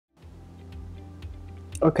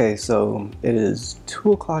Okay, so it is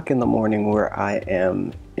 2 o'clock in the morning where I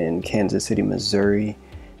am in Kansas City, Missouri,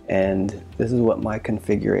 and this is what my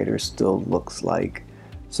configurator still looks like.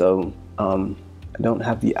 So I don't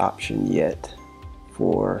have the option yet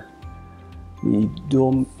for the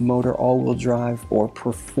dual motor all-wheel drive or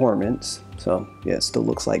performance. So yeah, it still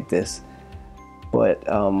looks like this, but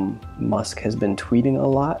Musk has been tweeting a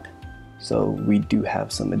lot, so we do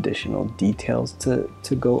have some additional details to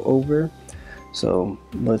go over. So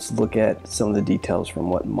let's look at some of the details from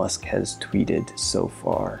what Musk has tweeted so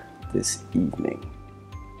far this evening.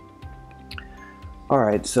 All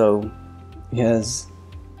right, so he has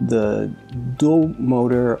the dual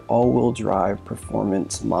motor all-wheel drive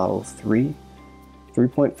performance Model 3,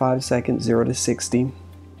 3.5 seconds 0 to 60,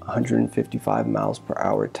 155 miles per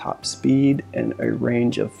hour top speed, and a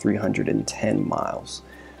range of 310 miles.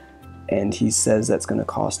 And he says that's going to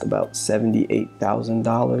cost about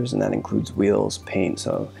 $78,000, and that includes wheels, paint.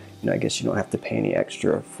 So, I guess you don't have to pay any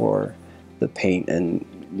extra for the paint, and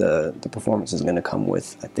the performance is going to come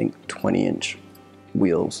with, I think, 20-inch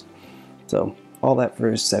wheels. So all that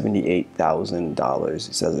for $78,000.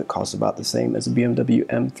 He says it costs about the same as a BMW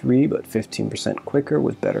M3, but 15% quicker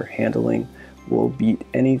with better handling. Will beat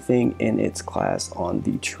anything in its class on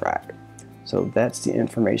the track. So that's the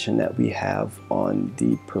information that we have on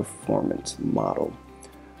the performance model.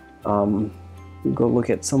 We'll go look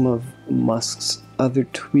at some of Musk's other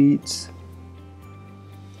tweets.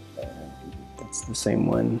 That's the same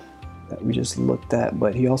one that we just looked at,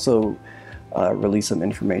 but he also released some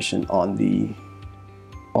information on the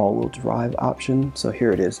all-wheel drive option. So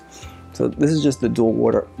here it is. So this is just the dual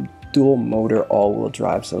motor all-wheel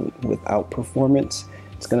drive, so without performance.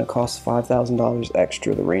 It's going to cost $5,000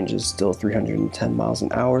 extra. The range is still 310 miles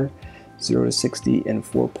an hour, 0 to 60 in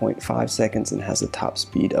 4.5 seconds, and has a top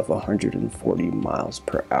speed of 140 miles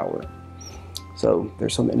per hour. So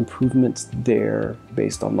there's some improvements there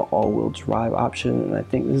based on the all-wheel drive option, and I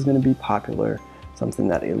think this is going to be popular, something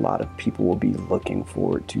that a lot of people will be looking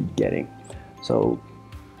forward to getting. So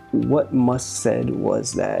what Musk said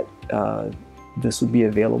was that this would be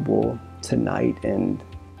available tonight, and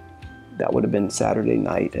that would have been Saturday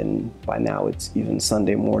night, and by now it's even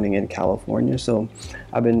Sunday morning in California. So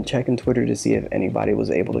I've been checking Twitter to see if anybody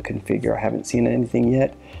was able to configure. I haven't seen anything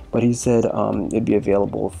yet, but he said it'd be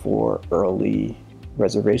available for early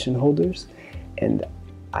reservation holders, and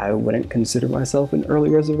I wouldn't consider myself an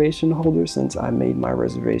early reservation holder since I made my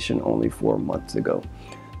reservation only 4 months ago.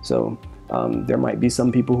 So there might be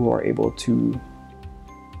some people who are able to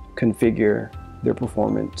configure their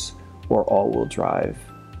performance or all-wheel drive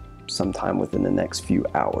sometime within the next few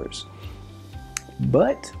hours.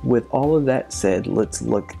 But with all of that said, let's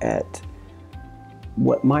look at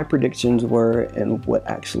what my predictions were and what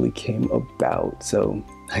actually came about. So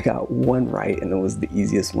I got one right, and it was the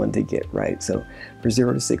easiest one to get right. So for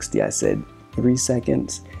 0 to 60, I said 3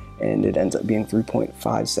 seconds, and it ends up being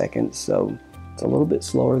 3.5 seconds. So it's a little bit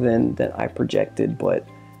slower than I projected, but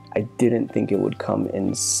I didn't think it would come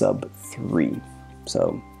in sub 3.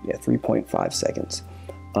 So yeah, 3.5 seconds.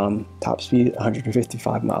 Top speed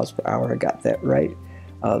 155 miles per hour. I got that right.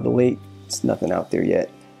 The weight, it's nothing out there yet.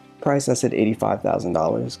 Price, I said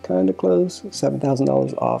 $85,000, kind of close,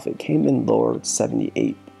 $7,000 off. It came in lower,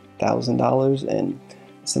 $78,000, and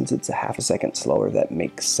since it's a half a second slower, that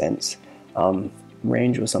makes sense.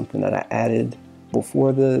 Range was something that I added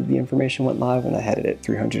before the information went live, and I had it at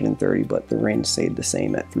 330, but the range stayed the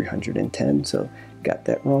same at 310, so got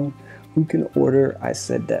that wrong. Who can order? I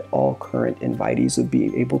said that all current invitees would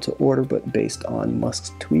be able to order, but based on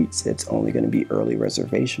Musk's tweets, it's only going to be early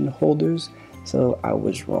reservation holders. So I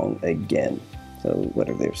was wrong again. So what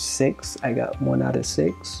are there, 6? I got 1 out of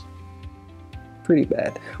 6. Pretty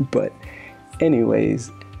bad. But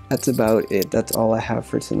anyways, that's about it. That's all I have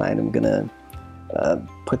for tonight. I'm gonna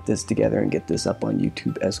put this together and get this up on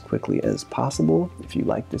YouTube as quickly as possible. If you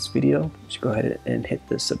like this video, just go ahead and hit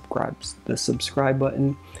the subscribe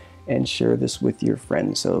button and share this with your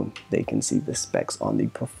friends so they can see the specs on the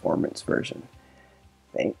performance version.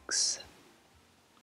 Thanks.